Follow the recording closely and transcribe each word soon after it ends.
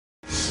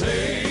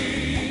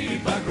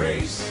Saved by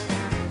grace.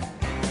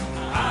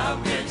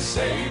 I've been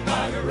saved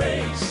by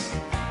grace.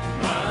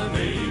 My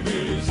name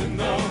is in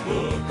the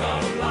book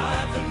of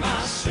life, and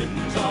my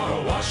sins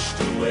are washed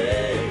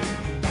away.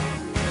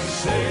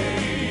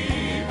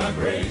 Saved by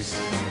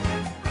grace.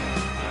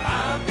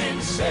 I've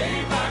been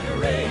saved by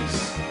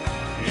grace.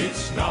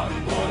 It's not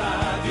what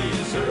I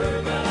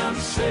deserve, but I'm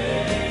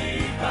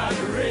saved by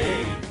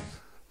grace.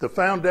 The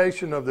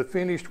foundation of the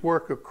finished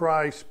work of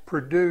Christ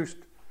produced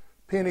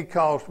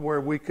Pentecost, where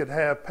we could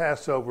have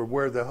Passover,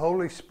 where the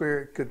Holy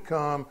Spirit could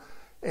come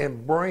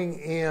and bring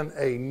in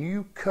a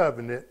new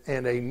covenant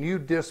and a new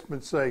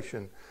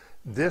dispensation.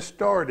 This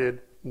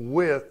started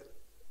with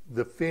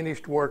the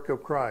finished work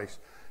of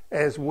Christ.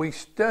 As we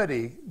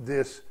study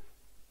this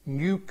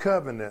new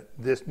covenant,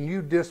 this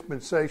new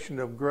dispensation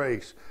of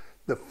grace,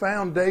 the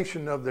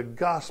foundation of the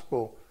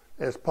gospel,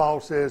 as Paul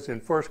says in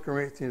 1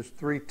 Corinthians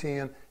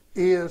 3:10,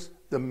 is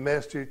the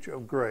message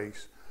of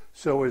grace.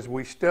 So as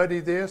we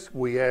study this,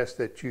 we ask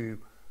that you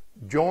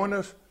join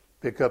us,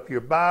 pick up your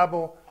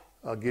Bible,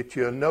 get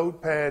you a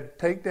notepad,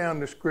 take down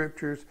the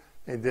scriptures,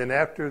 and then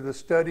after the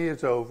study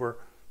is over,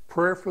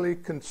 prayerfully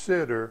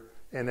consider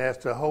and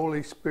ask the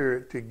Holy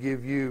Spirit to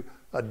give you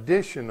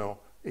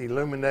additional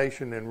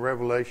illumination and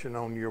revelation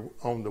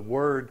on the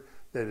word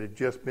that had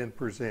just been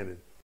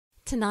presented.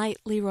 Tonight,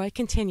 Leroy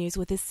continues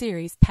with his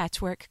series,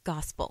 Patchwork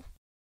Gospel.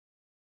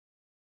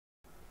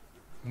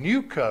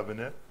 New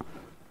covenant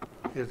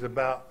is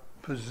about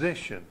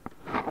position,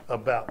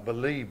 about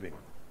believing.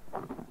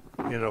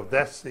 You know,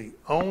 that's the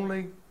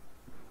only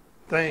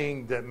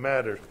thing that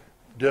matters.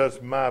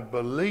 Does my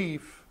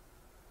belief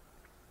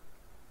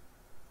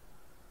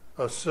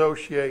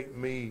associate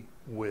me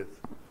with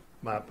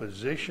my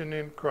position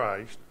in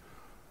Christ,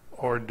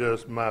 or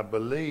does my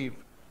belief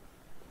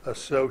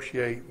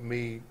associate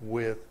me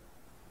with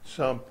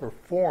some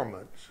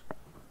performance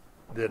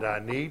that I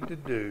need to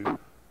do,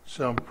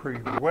 some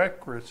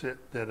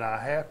prerequisite that I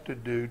have to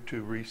do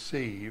to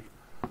receive,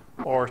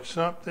 or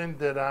something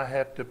that I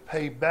have to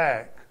pay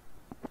back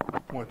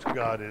once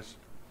God has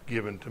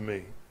given to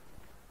me?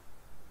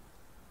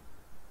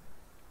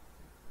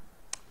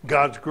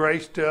 God's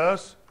grace to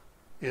us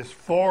is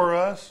for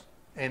us,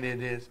 and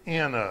it is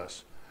in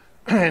us,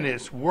 and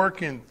it's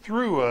working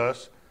through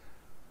us,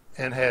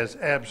 and has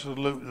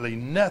absolutely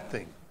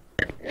nothing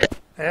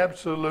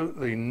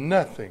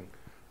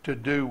to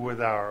do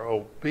with our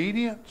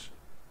obedience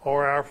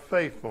or our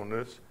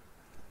faithfulness,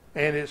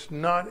 and it's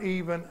not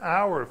even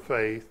our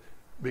faith,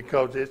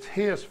 because it's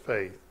His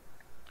faith.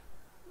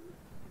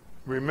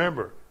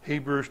 Remember,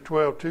 Hebrews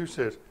 12:2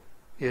 says,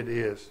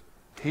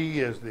 He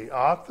is the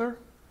author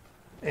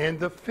and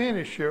the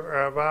finisher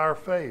of our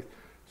faith.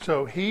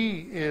 So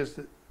He is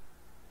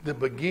the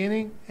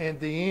beginning and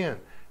the end.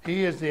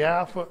 He is the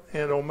Alpha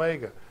and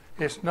Omega.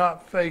 It's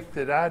not faith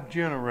that I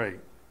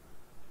generate,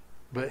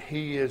 but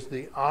He is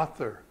the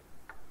author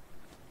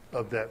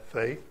of that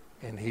faith,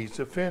 and He's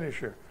the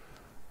finisher.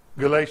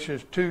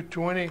 Galatians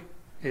 2:20,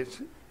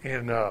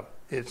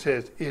 it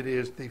says it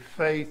is the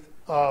faith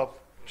of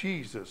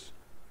Jesus.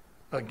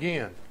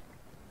 Again,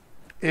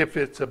 if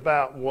it's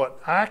about what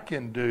I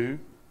can do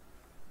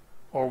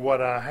or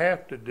what I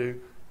have to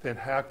do, then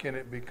how can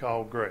it be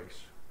called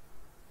grace?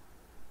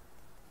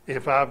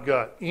 If I've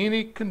got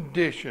any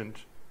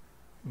conditions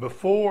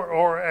before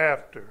or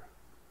after,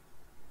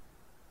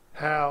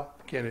 how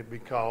can it be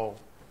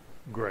called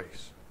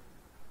grace?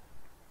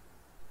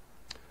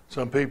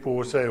 Some people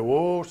will say,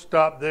 "Whoa,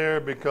 stop there,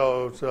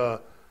 because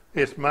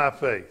it's my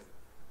faith."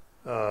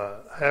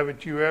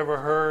 Haven't you ever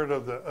heard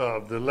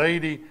of the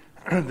lady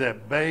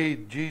that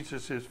bathed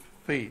Jesus'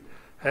 feet?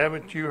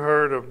 Haven't you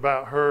heard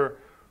about her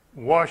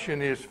washing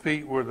His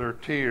feet with her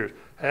tears?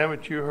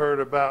 Haven't you heard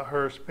about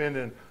her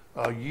spending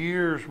a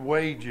year's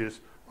wages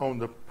on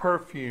the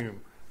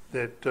perfume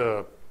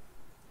that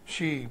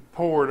she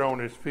poured on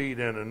His feet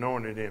and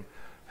anointed Him?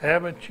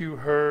 Haven't you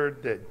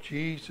heard that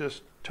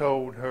Jesus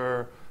told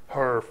her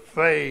her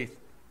faith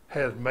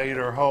has made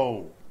her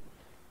whole?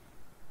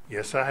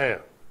 Yes, I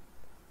have.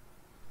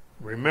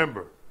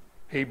 Remember,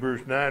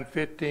 Hebrews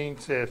 9:15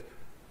 says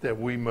that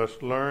we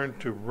must learn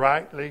to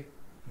rightly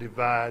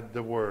divide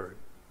the word.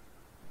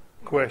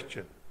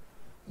 Question: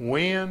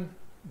 when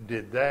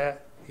did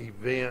that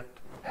event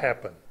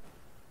happen?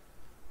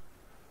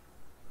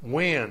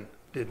 When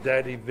did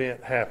that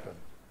event happen?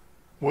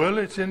 Well,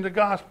 it's in the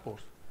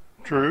Gospels.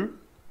 True.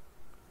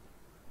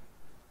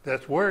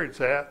 That's where it's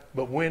at.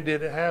 But when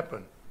did it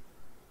happen?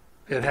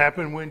 It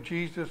happened when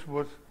Jesus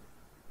was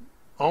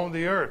on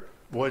the earth.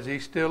 Was He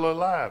still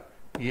alive?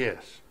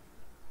 Yes.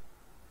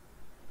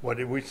 What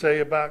did we say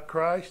about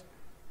Christ?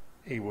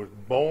 He was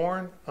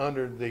born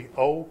under the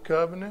old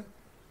covenant.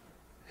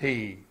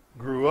 He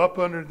grew up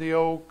under the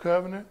old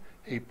covenant.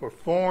 He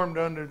performed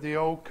under the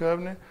old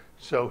covenant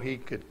so He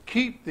could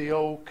keep the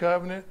old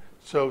covenant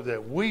so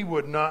that we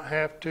would not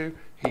have to.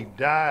 He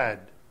died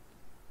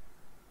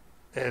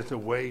as a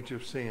wage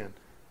of sin.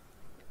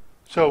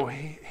 So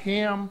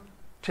Him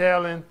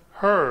telling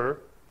her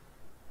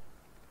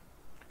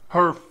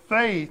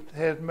faith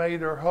has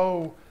made her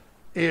whole,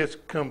 is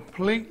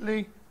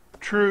completely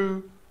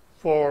true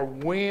for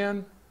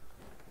when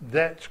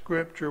that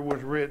scripture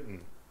was written.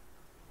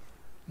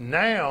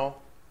 Now,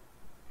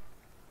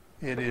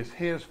 it is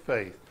his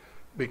faith,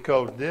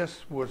 because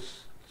this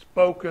was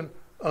spoken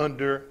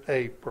under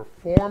a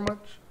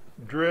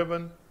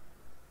performance-driven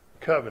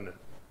covenant.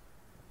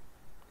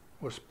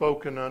 Was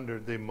spoken under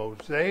the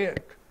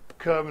Mosaic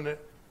covenant,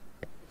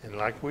 and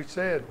like we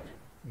said,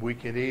 we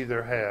can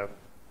either have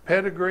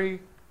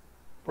pedigree,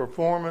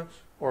 performance,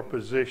 or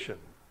position.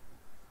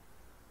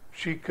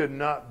 She could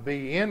not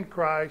be in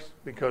Christ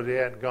because he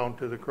hadn't gone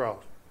to the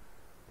cross.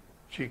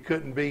 She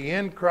couldn't be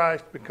in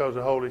Christ because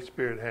the Holy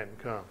Spirit hadn't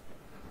come.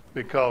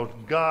 Because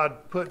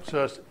God puts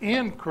us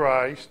in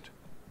Christ,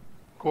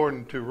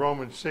 according to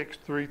Romans 6,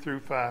 3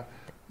 through 5,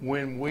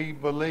 when we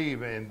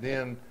believe, and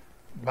then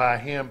by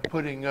him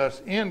putting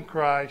us in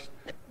Christ,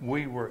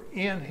 we were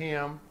in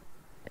him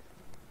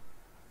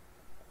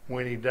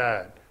when he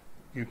died.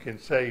 You can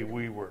say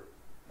we were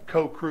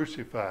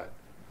co-crucified.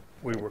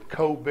 We were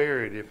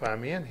co-buried. If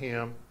I'm in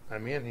him,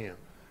 I'm in him.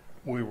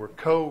 We were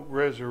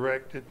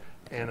co-resurrected,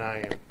 and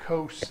I am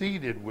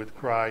co-seated with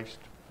Christ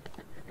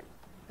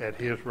at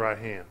his right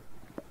hand.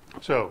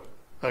 So,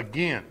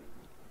 again,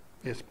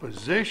 it's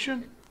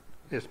position,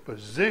 it's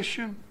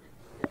position,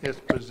 it's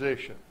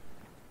position.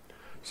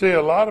 See,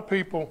 a lot of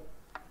people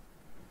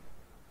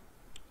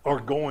are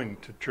going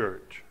to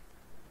church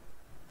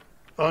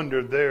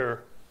under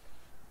their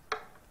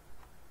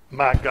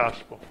my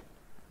gospel.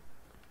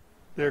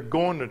 They're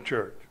going to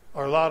church.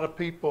 A lot of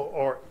people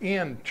are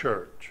in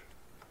church.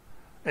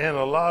 And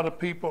a lot of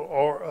people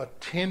are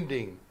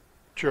attending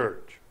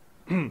church.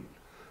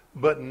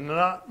 But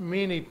not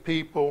many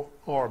people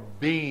are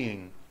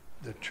being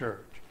the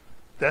church.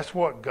 That's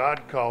what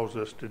God calls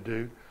us to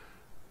do.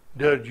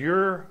 Does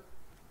your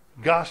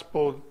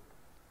gospel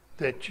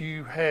that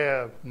you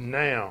have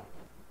now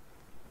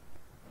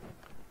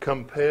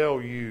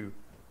compel you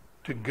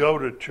to go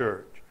to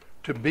church,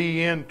 to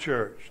be in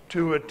church,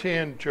 to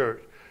attend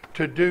church,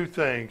 to do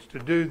things, to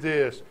do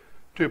this,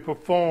 to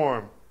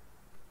perform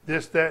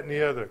this, that, and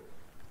the other?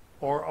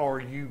 Or are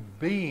you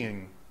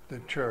being the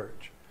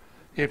church?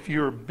 If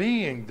you're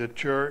being the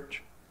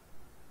church,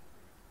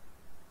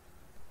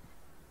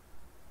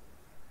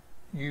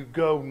 you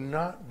go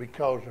not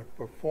because of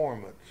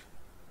performance,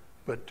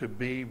 but to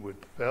be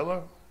with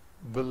fellow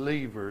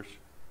believers,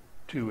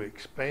 to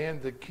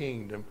expand the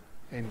kingdom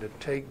and to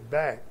take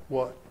back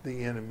what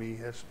the enemy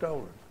has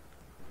stolen.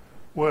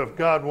 Well, if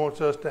God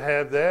wants us to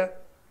have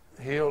that,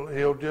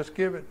 He'll just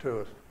give it to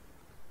us.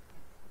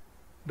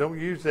 Don't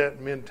use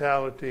that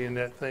mentality and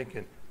that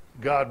thinking.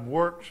 God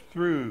works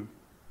through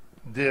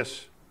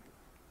this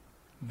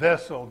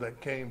vessel that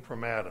came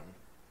from Adam.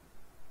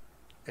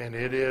 And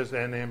it is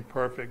an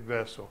imperfect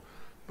vessel.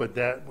 But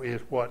that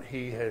is what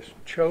he has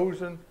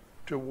chosen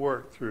to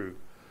work through,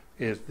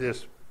 is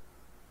this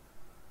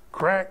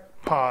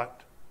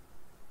crackpot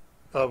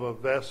of a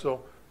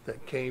vessel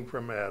that came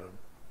from Adam.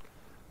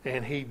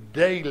 And he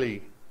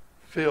daily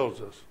fills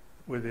us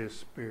with his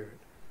Spirit,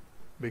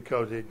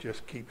 because it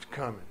just keeps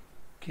coming,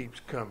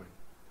 keeps coming,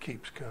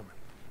 keeps coming.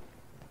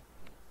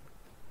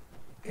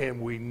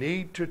 And we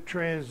need to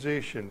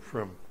transition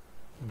from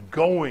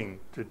going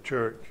to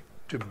church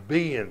to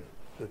being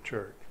the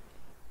church.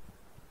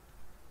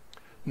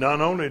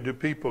 Not only do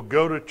people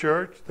go to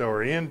church, they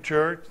are in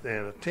church,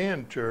 and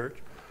attend church,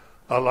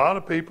 a lot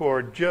of people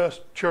are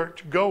just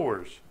church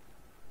goers.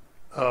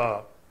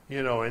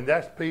 And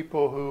that's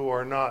people who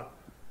are not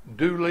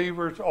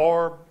do-leavers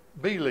or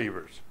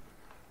believers.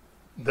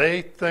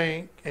 They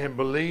think and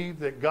believe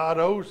that God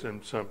owes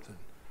them something.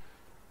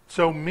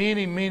 So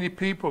many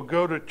people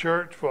go to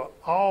church for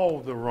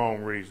all the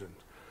wrong reasons.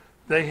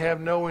 They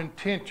have no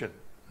intention,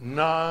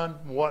 none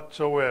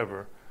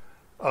whatsoever,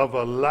 of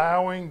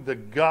allowing the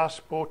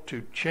gospel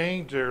to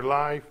change their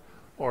life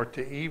or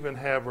to even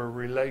have a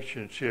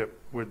relationship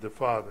with the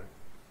Father.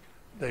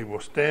 They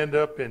will stand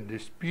up and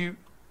dispute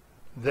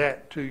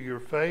that to your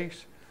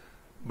face,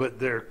 but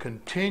their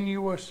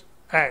continuous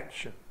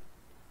action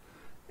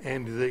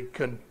and the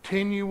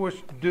continuous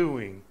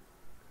doing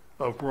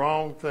of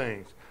wrong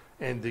things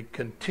and the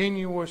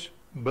continuous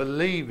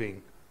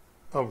believing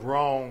of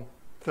wrong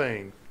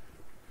things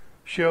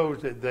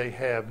shows that they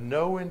have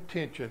no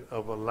intention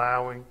of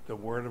allowing the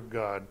Word of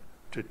God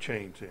to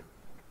change them.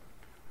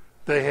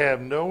 They have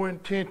no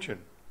intention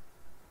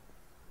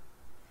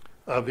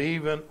of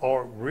even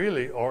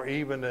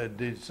a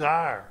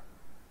desire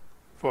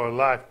for a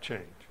life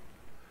change.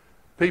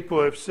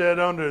 People have sat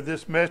under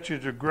this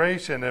message of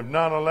grace and have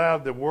not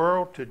allowed the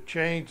world to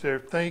change their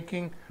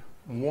thinking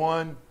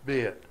one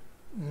bit,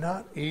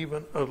 not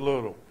even a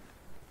little.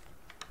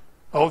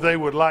 Oh, they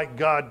would like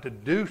God to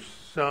do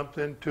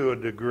something to a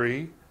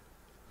degree,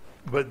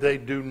 but they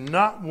do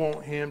not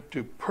want him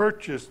to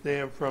purchase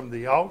them from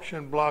the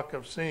auction block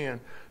of sin,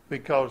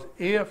 because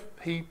if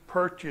he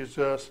purchases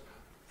us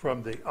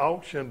from the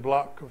auction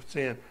block of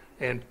sin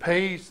and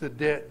pays the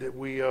debt that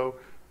we owe,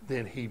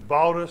 then he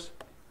bought us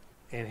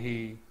and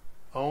he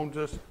owns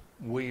us.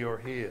 We are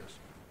his.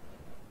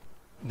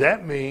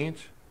 That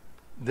means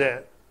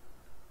that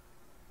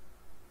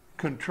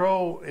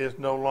control is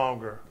no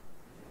longer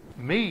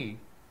me,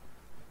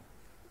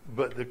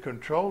 but the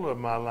control of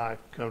my life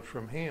comes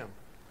from Him.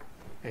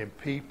 And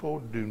people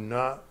do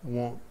not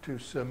want to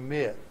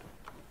submit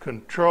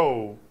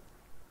control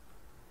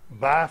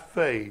by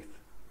faith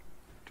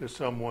to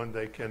someone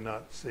they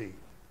cannot see.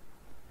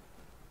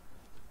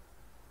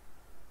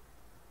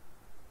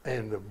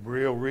 And the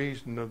real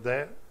reason of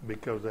that,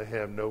 because they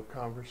have no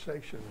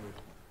conversation with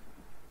Him.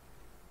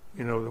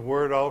 You know, the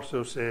Word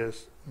also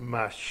says,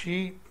 my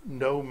sheep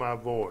know my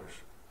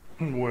voice.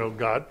 Well,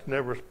 God's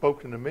never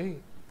spoken to me.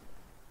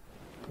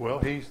 Well,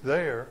 He's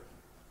there.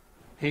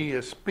 He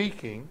is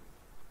speaking.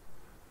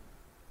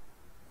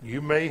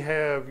 You may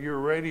have your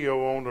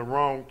radio on the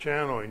wrong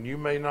channel and you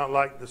may not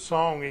like the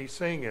song He's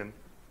singing,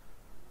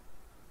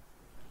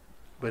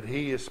 but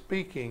He is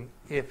speaking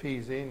if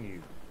He's in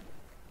you.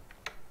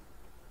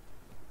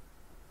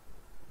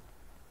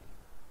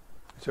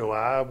 So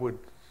I would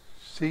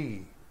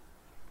see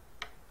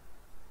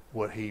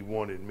what He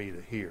wanted me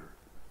to hear.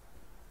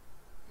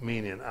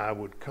 Meaning I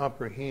would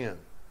comprehend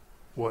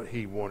what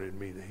He wanted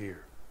me to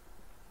hear.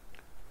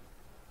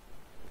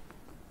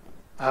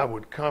 I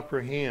would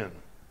comprehend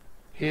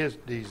His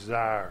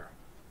desire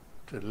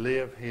to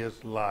live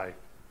His life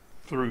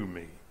through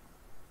me.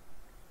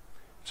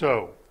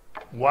 So,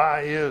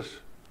 why is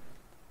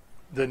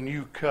the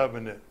new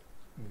covenant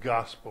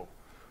gospel?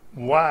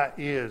 Why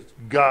is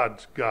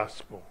God's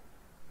gospel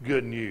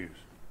good news?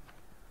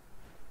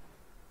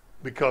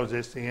 Because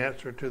it's the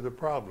answer to the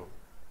problem.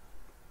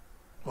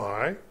 All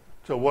right?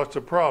 So what's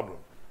the problem?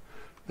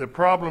 The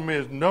problem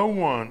is no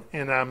one,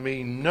 and I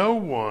mean no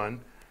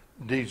one,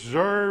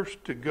 deserves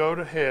to go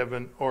to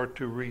heaven or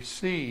to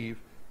receive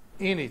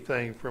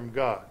anything from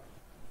God.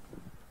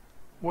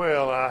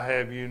 Well, I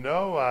have you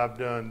know, I've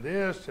done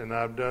this and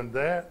I've done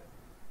that.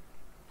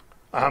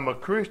 I'm a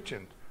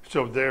Christian,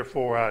 so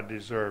therefore I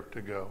deserve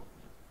to go.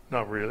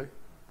 Not really.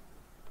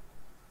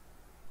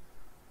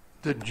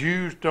 The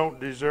Jews don't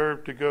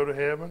deserve to go to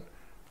heaven.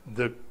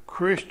 The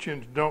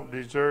Christians don't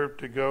deserve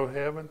to go to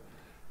heaven.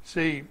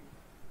 See,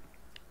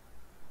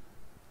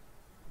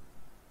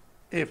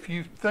 if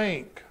you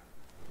think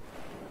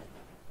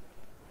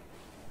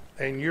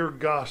and your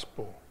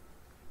gospel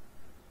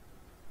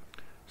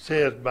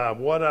says by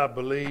what I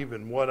believe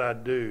and what I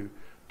do,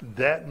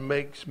 that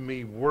makes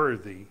me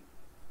worthy,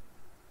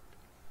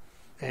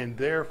 and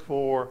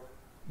therefore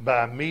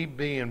by me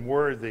being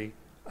worthy,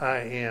 I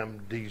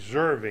am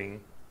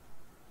deserving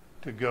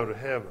to go to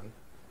heaven,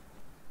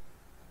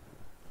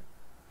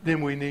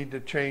 then we need to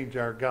change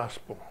our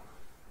gospel.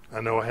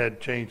 I know I had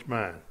to change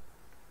mine.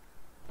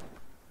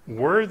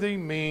 Worthy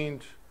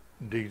means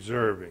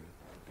deserving.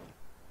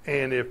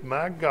 And if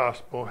my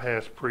gospel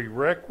has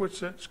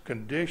prerequisites,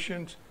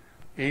 conditions,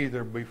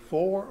 either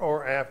before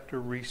or after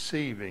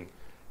receiving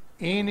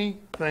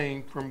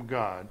anything from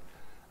God,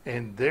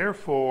 and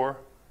therefore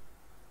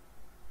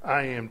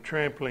I am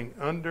trampling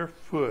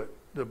underfoot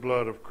the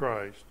blood of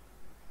Christ,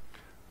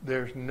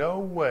 there's no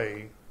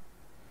way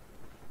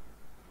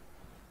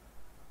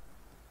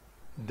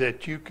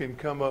that you can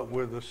come up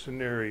with a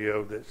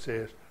scenario that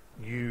says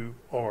you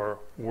are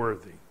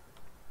worthy.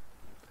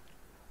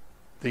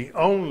 The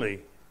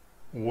only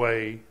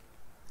way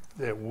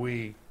that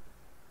we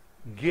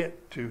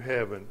get to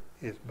heaven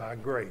is by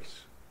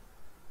grace.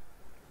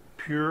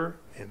 Pure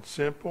and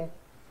simple.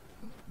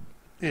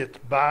 It's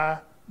by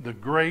the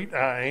great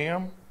I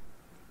am.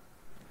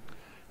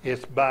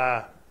 It's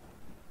by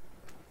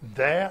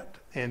that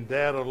and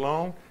that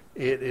alone.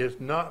 It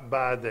is not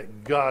by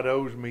that God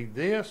owes me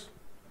this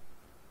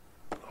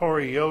or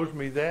He owes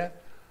me that.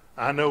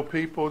 I know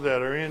people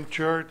that are in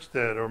church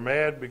that are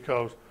mad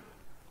because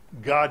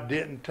God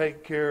didn't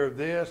take care of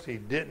this, He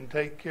didn't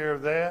take care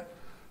of that,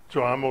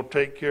 so I'm going to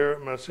take care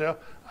of it myself.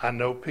 I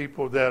know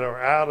people that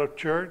are out of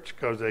church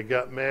because they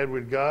got mad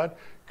with God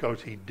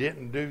because He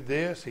didn't do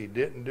this, He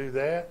didn't do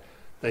that.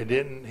 He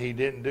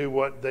didn't do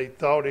what they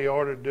thought He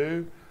ought to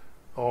do,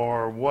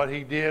 or what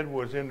He did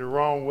was in the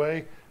wrong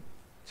way.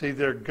 See,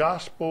 their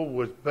gospel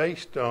was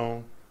based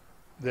on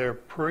their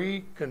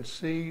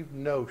preconceived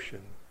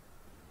notion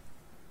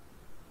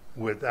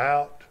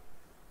without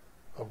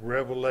a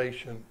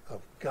revelation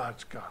of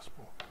God's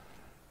gospel.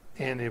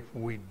 And if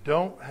we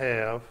don't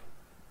have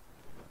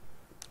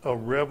a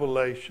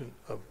revelation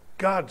of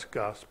God's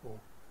gospel,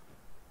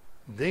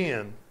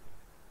 then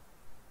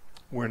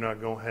we're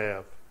not going to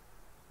have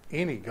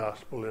any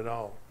gospel at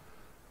all.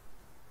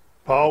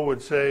 Paul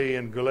would say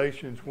in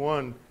Galatians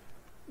 1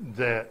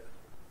 that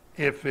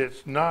if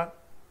it's not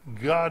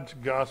God's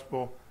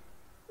gospel,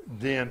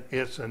 then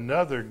it's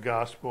another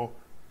gospel,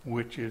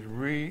 which is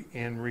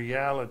in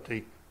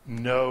reality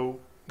no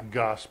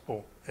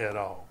gospel at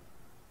all.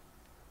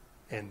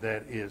 And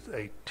that is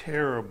a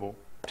terrible,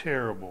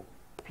 terrible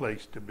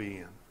place to be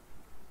in.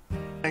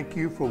 Thank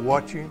you for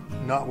watching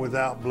Not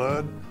Without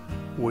Blood.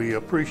 We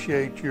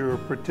appreciate your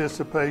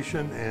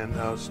participation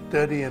and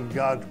studying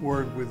God's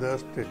Word with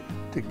us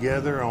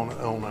together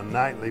on a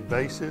nightly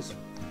basis.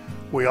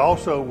 We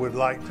also would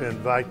like to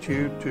invite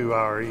you to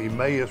our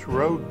Emmaus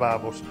Road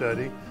Bible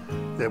study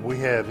that we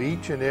have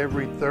each and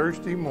every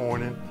Thursday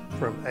morning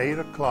from 8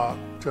 o'clock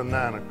till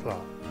 9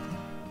 o'clock.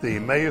 The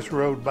Emmaus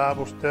Road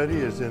Bible study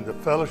is in the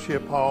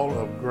Fellowship Hall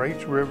of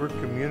Grace River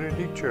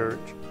Community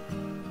Church.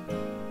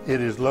 It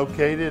is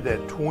located at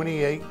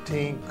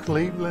 2018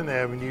 Cleveland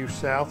Avenue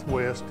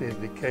Southwest in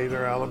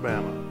Decatur,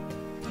 Alabama.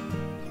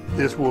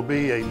 This will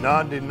be a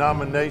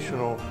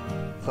non-denominational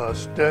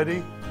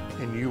study,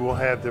 and you will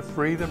have the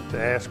freedom to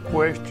ask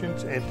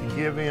questions and to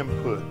give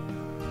input.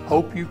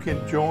 Hope you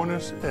can join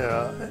us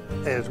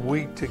as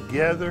we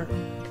together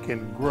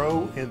can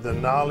grow in the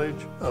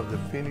knowledge of the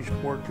finished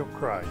work of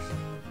Christ.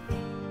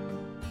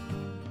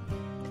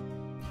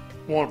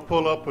 I want to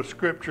pull up a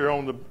scripture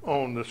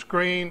on the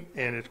screen,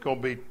 and it's going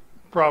to be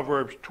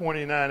Proverbs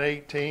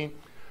 29:18,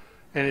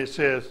 and it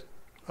says,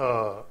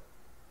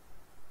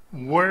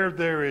 where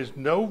there is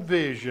no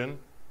vision,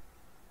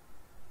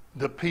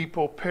 the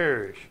people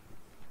perish.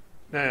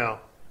 Now,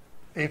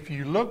 if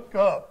you look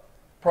up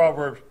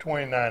Proverbs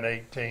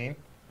 29:18,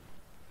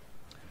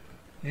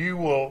 you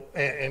will,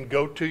 and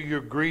go to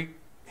your Greek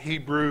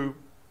Hebrew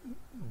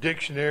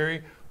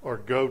dictionary or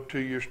go to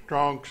your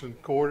Strong's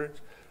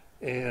Concordance.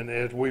 And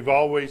as we've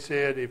always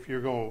said, if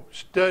you're going to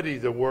study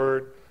the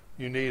Word,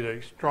 you need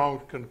a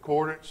Strong's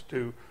Concordance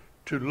to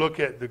look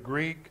at the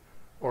Greek,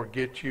 or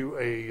get you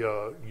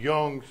a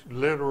Young's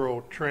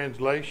literal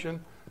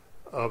translation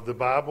of the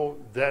Bible.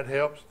 That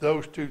helps.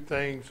 Those two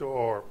things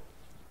are,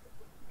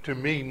 to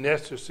me,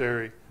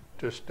 necessary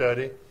to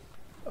study.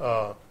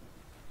 The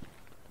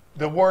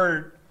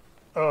word,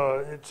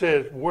 it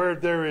says, where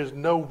there is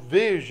no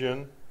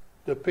vision,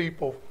 the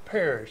people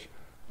perish.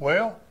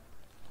 Well,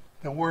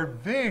 the word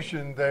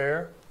vision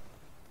there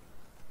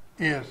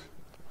is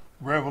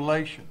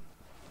revelation.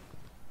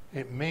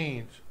 It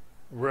means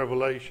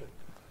revelation.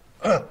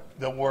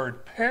 The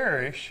word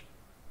perish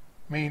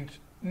means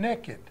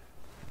naked.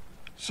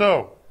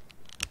 So,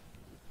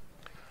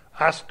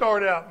 I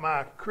start out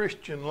my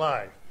Christian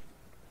life,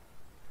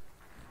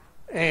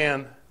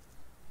 and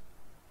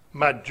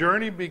my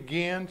journey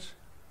begins,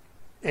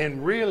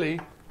 and really,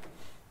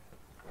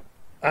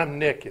 I'm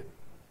naked.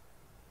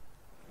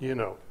 You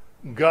know,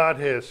 God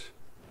has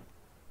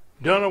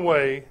done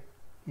away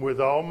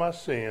with all my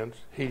sins.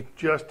 He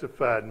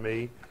justified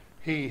me.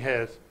 He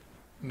has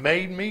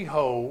made me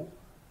whole.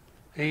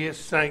 He has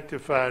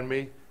sanctified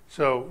me.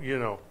 So, you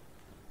know,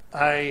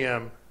 I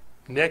am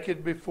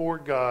naked before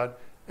God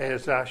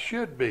as I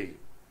should be.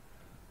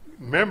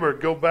 Remember,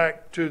 go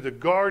back to the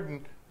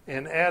garden,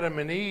 and Adam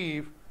and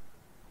Eve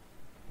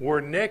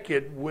were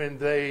naked when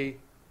they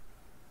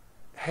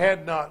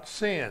had not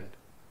sinned.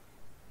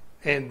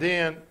 And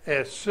then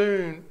as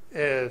soon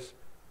as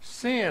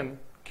sin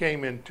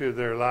came into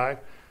their life,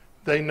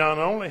 they not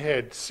only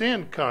had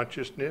sin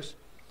consciousness,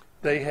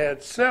 they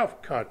had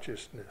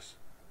self-consciousness.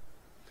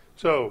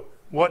 So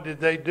what did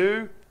they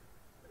do?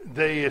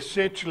 They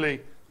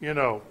essentially, you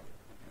know,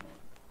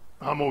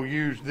 I'm going to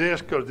use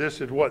this because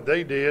this is what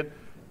they did.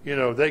 You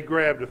know, they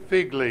grabbed a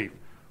fig leaf.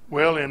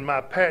 Well, in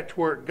my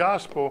patchwork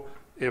gospel,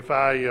 if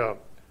I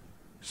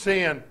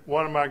sin,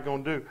 what am I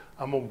going to do?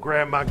 I'm going to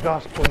grab my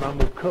gospel and I'm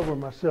going to cover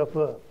myself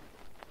up.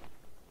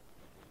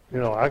 You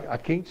know, I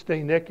can't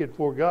stay naked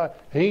before God.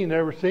 He ain't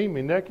never seen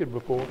me naked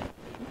before.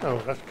 No,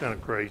 that's kind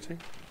of crazy.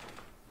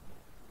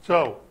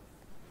 So,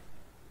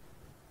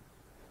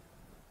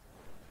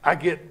 I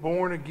get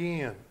born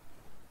again.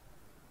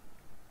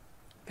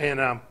 And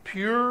I'm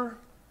pure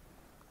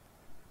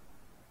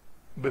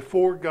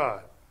before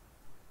God.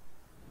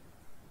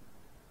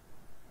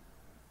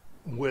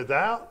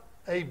 Without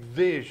a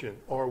vision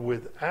or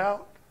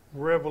without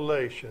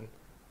revelation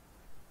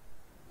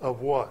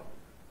of what?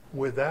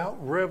 Without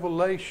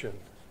revelation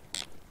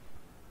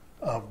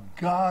of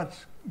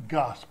God's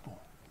gospel.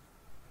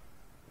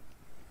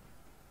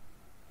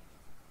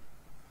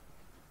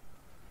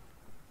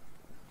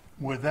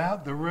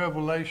 Without the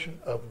revelation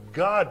of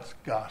God's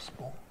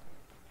gospel,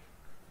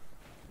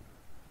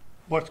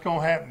 what's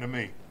going to happen to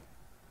me?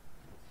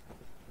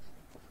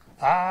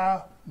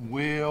 I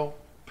will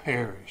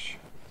perish.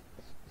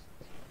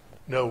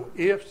 No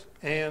ifs,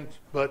 ands,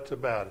 buts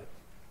about it.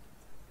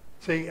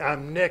 See,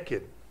 I'm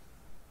naked.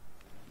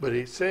 But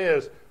it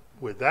says,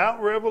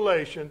 without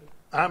revelation,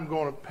 I'm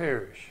going to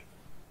perish.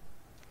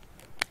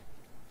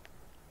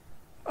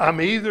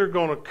 I'm either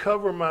going to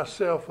cover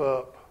myself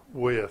up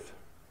with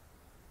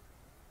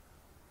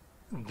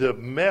the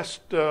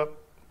messed up,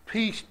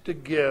 pieced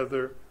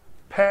together,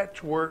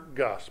 patchwork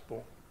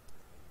gospel,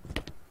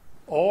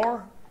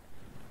 or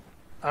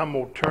I'm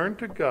going to turn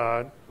to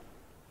God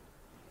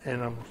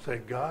and I'm going to say,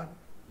 God,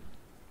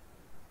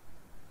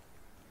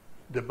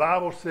 the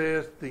Bible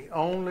says the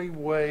only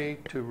way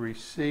to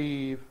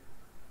receive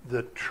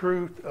the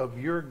truth of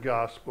your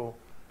gospel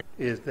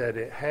is that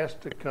it has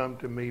to come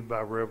to me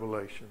by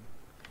revelation.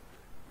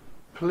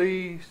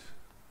 Please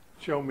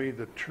show me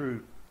the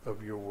truth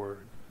of your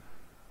word.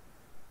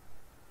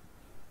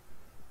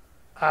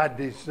 I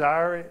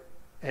desire it,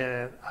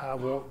 and I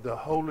want the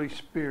Holy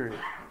Spirit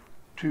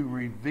to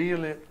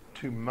reveal it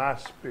into my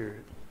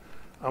spirit.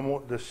 I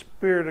want the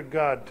Spirit of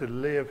God to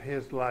live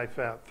His life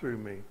out through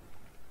me.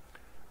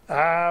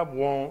 I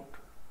want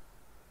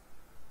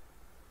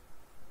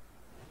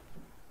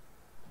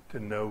to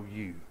know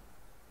you.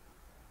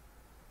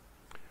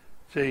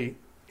 See,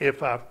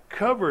 if I've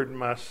covered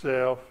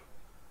myself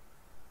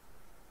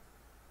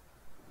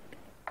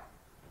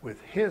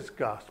with His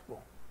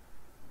gospel,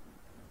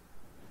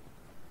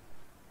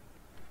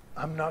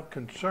 I'm not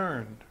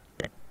concerned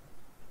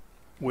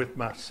with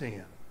my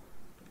sin,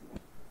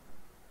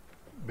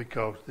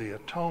 because the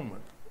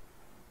atonement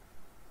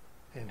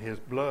in His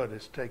blood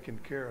has taken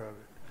care of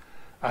it.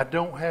 I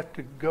don't have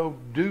to go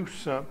do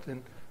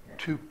something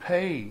to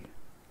pay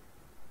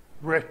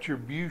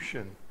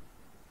retribution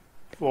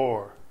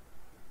for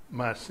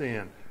my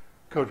sin.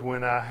 Because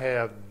when I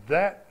have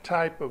that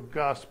type of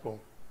gospel,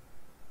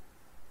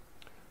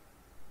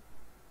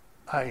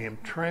 I am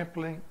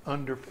trampling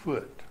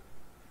underfoot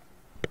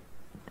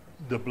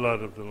the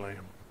blood of the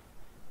Lamb.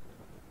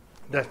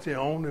 That's the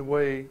only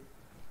way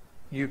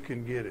you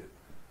can get it.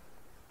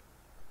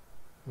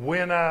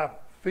 When I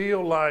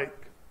feel like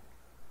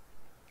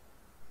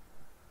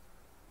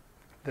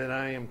that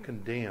I am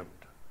condemned,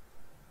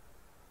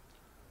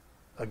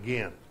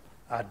 again,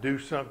 I do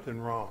something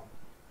wrong,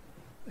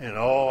 and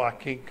I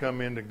can't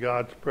come into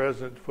God's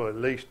presence for at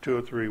least 2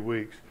 or 3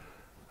 weeks.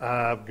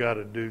 I've got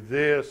to do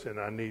this, and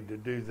I need to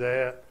do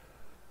that.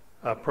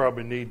 I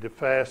probably need to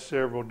fast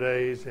several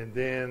days, and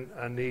then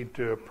I need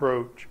to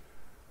approach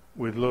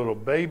with little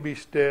baby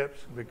steps,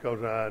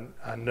 because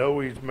I know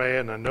He's mad,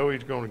 and I know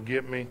He's going to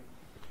get me.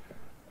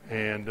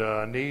 And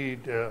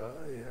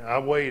I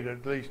wait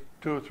at least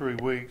 2 or 3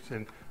 weeks,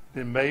 and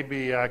then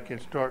maybe I can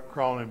start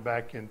crawling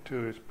back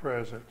into His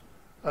presence.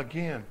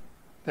 Again,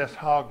 that's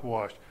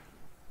hogwash.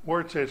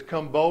 Word says,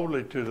 come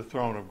boldly to the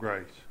throne of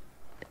grace.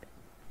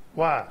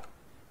 Why?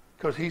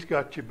 Because He's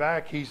got your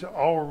back. He's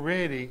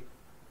already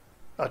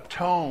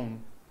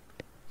atoned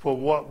for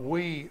what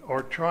we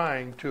are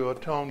trying to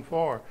atone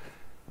for.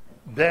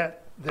 That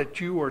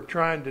you are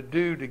trying to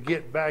do to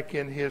get back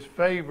in His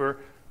favor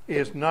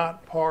is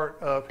not part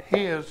of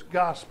His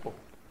gospel.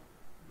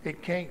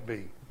 It can't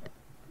be.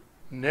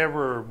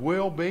 Never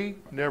will be,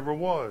 never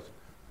was.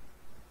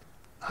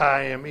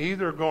 I am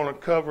either going to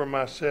cover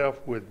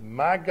myself with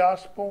my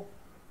gospel,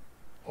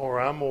 or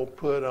I'm going to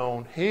put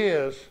on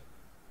His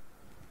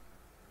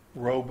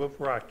robe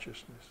of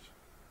righteousness.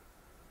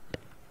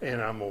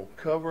 And I'm going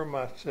to cover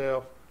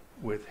myself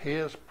with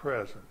His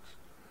presence.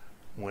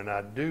 When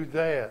I do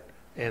that,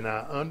 and I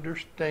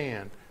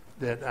understand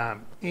that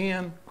I'm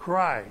in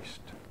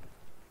Christ,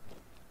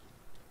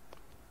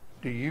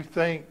 do you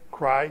think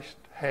Christ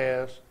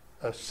has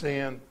a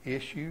sin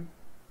issue?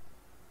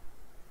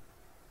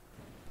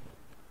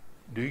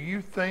 Do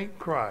you think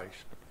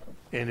Christ,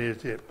 and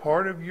is it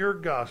part of your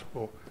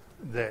gospel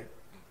that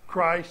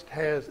Christ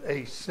has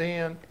a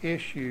sin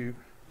issue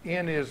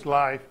in His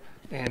life,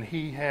 and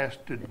He has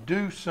to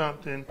do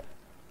something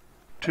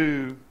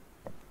to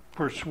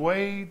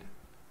persuade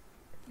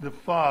the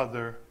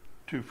Father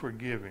to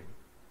forgive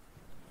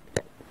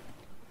Him?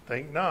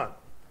 Think not.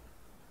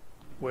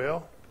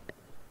 Well,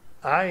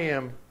 I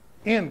am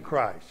in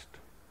Christ.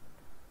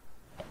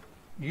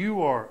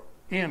 You are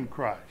in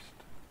Christ.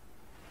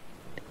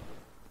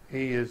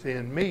 He is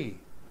in me.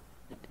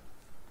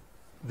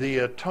 The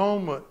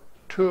atonement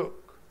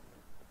took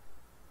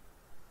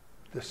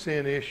the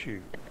sin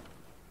issue.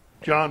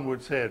 John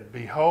would said,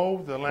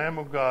 behold the Lamb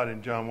of God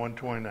in John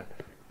 1:29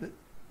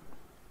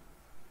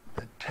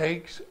 that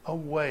takes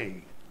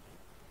away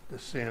the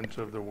sins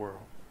of the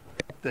world.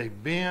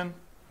 They've been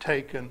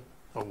taken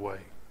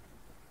away.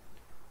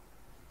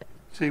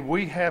 See,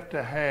 we have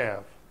to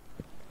have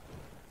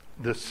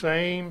the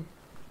same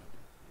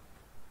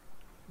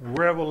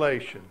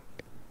revelation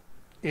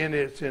in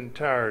its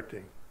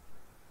entirety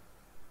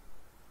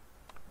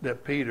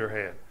that Peter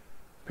had.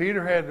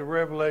 Peter had the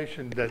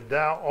revelation that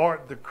thou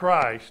art the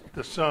Christ,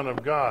 the Son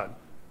of God.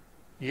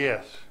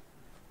 Yes.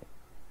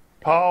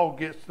 Paul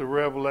gets the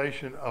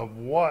revelation of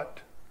what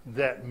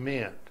that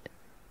meant.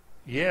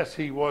 Yes,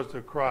 he was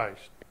the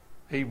Christ.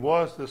 He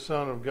was the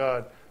Son of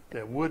God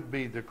that would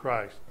be the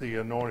Christ, the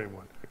anointed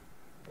one.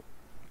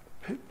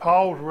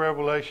 Paul's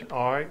revelation,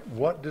 all right,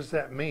 what does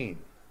that mean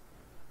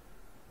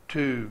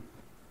to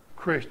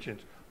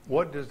Christians?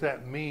 What does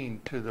that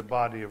mean to the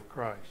body of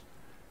Christ?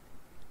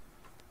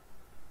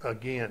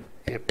 Again,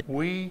 if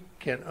we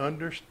can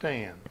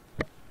understand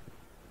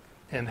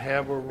and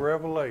have a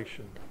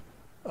revelation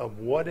of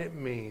what it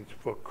means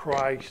for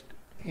Christ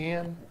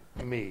in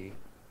me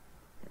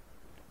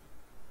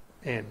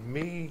and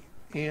me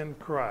in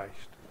Christ,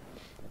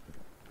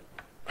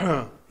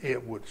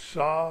 it would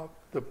solve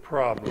the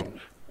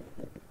problems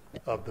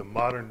of the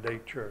modern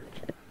day church.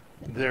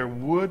 There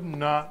would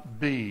not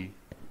be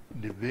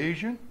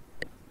division,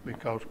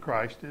 because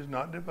Christ is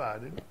not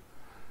divided.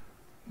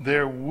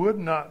 There would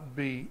not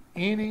be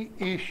any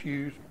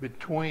issues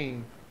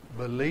between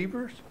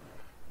believers,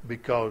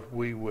 because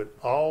we would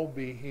all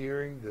be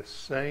hearing the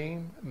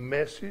same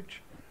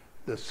message,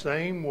 the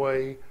same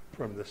way,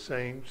 from the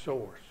same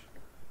source.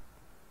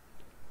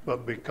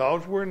 But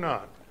because we're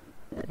not,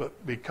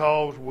 but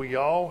because we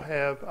all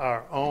have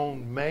our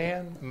own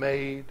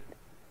man-made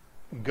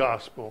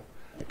gospel,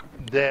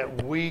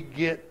 that we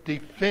get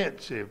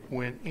defensive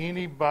when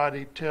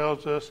anybody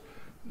tells us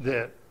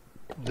that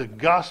the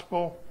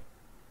gospel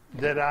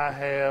that I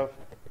have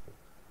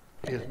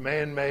is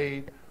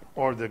man-made,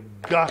 or the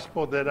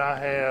gospel that I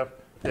have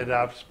that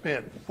I've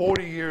spent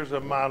 40 years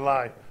of my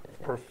life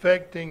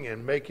perfecting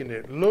and making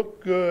it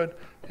look good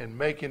and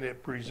making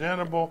it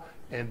presentable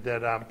and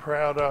that I'm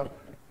proud of.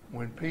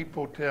 When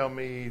people tell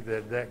me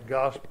that that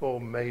gospel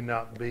may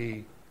not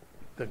be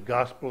the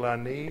gospel I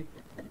need,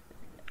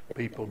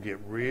 people get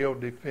real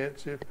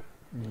defensive,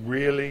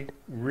 really,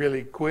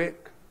 really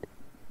quick,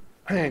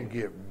 and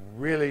get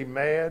really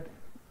mad,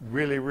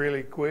 really,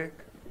 really quick.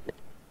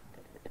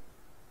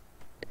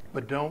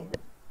 But don't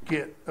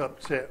get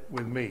upset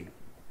with me.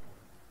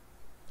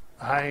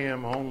 I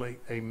am only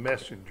a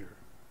messenger.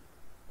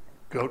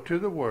 Go to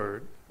the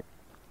Word.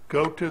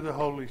 Go to the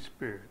Holy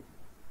Spirit.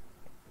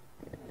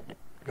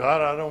 God,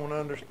 I don't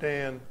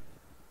understand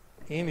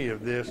any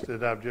of this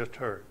that I've just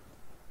heard.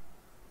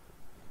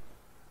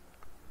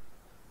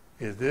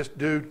 Is this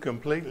dude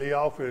completely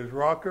off his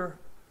rocker?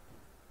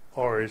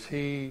 Or is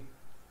he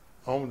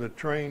on the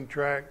train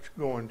tracks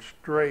going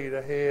straight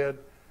ahead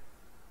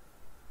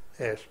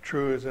as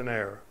true as an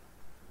arrow?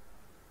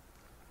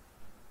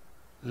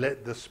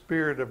 Let the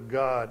Spirit of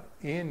God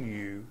in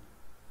you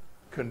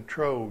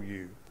control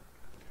you.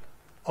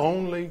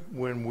 Only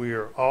when we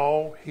are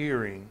all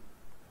hearing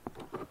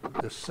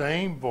the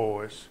same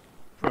voice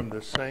from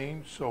the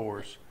same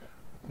source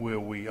will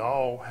we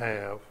all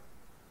have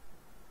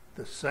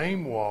the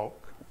same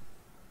walk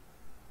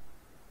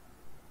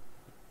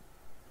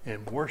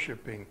and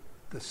worshiping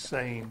the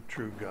same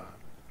true God.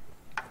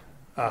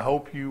 I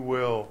hope you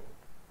will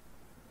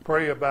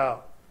pray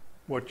about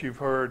what you've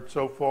heard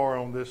so far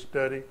on this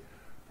study.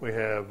 We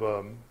have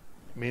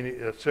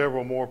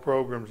several more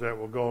programs that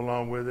will go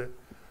along with it.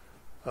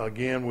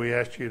 Again, we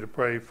ask you to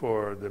pray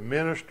for the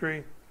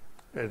ministry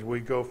as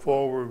we go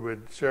forward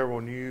with several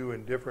new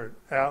and different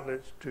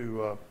outlets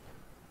to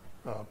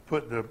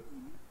put the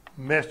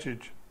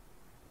message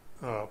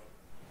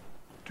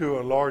to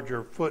a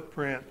larger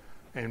footprint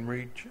and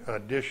reach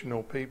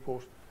additional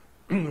peoples.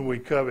 We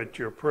covet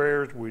your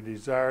prayers. We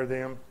desire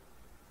them.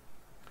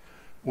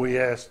 We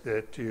ask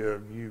that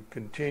you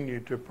continue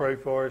to pray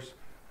for us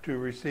to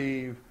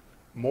receive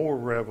more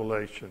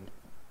revelation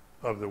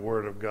of the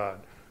Word of God,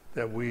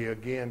 that we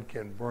again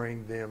can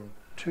bring them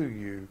to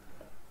you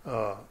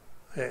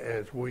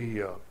as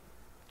we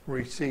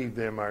receive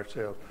them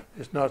ourselves.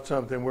 It's not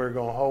something we're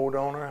going to hold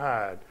on or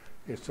hide.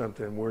 It's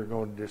something we're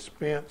going to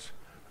dispense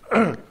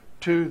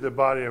to the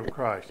body of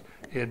Christ.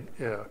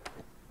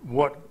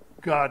 What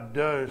God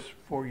does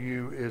for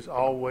you is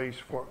always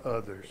for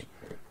others.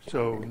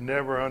 So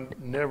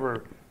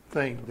never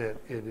think that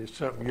it is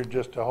something you're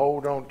just to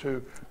hold on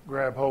to,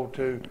 grab hold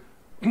to,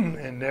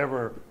 and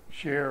never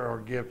share or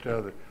give to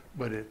others.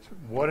 But it's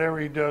whatever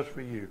he does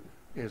for you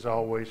is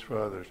always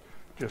for others.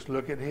 Just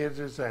look at his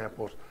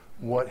examples.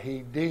 What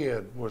he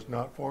did was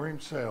not for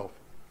himself,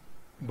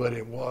 but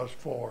it was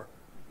for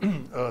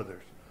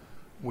others.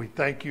 We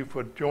thank you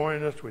for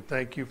joining us. We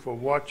thank you for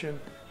watching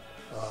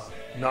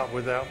Not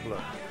Without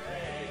Blood.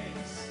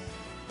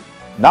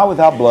 Not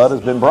Without Blood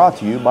has been brought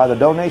to you by the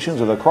donations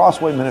of the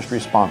Crossway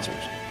Ministry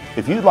sponsors.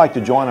 If you'd like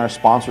to join our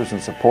sponsors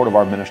in support of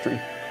our ministry,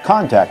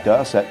 contact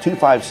us at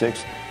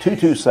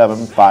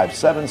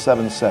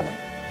 256-227-5777.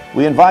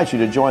 We invite you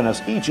to join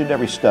us each and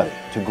every study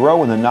to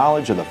grow in the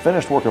knowledge of the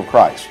finished work of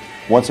Christ.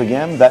 Once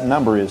again, that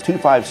number is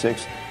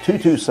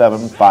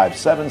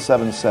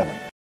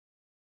 256-227-5777.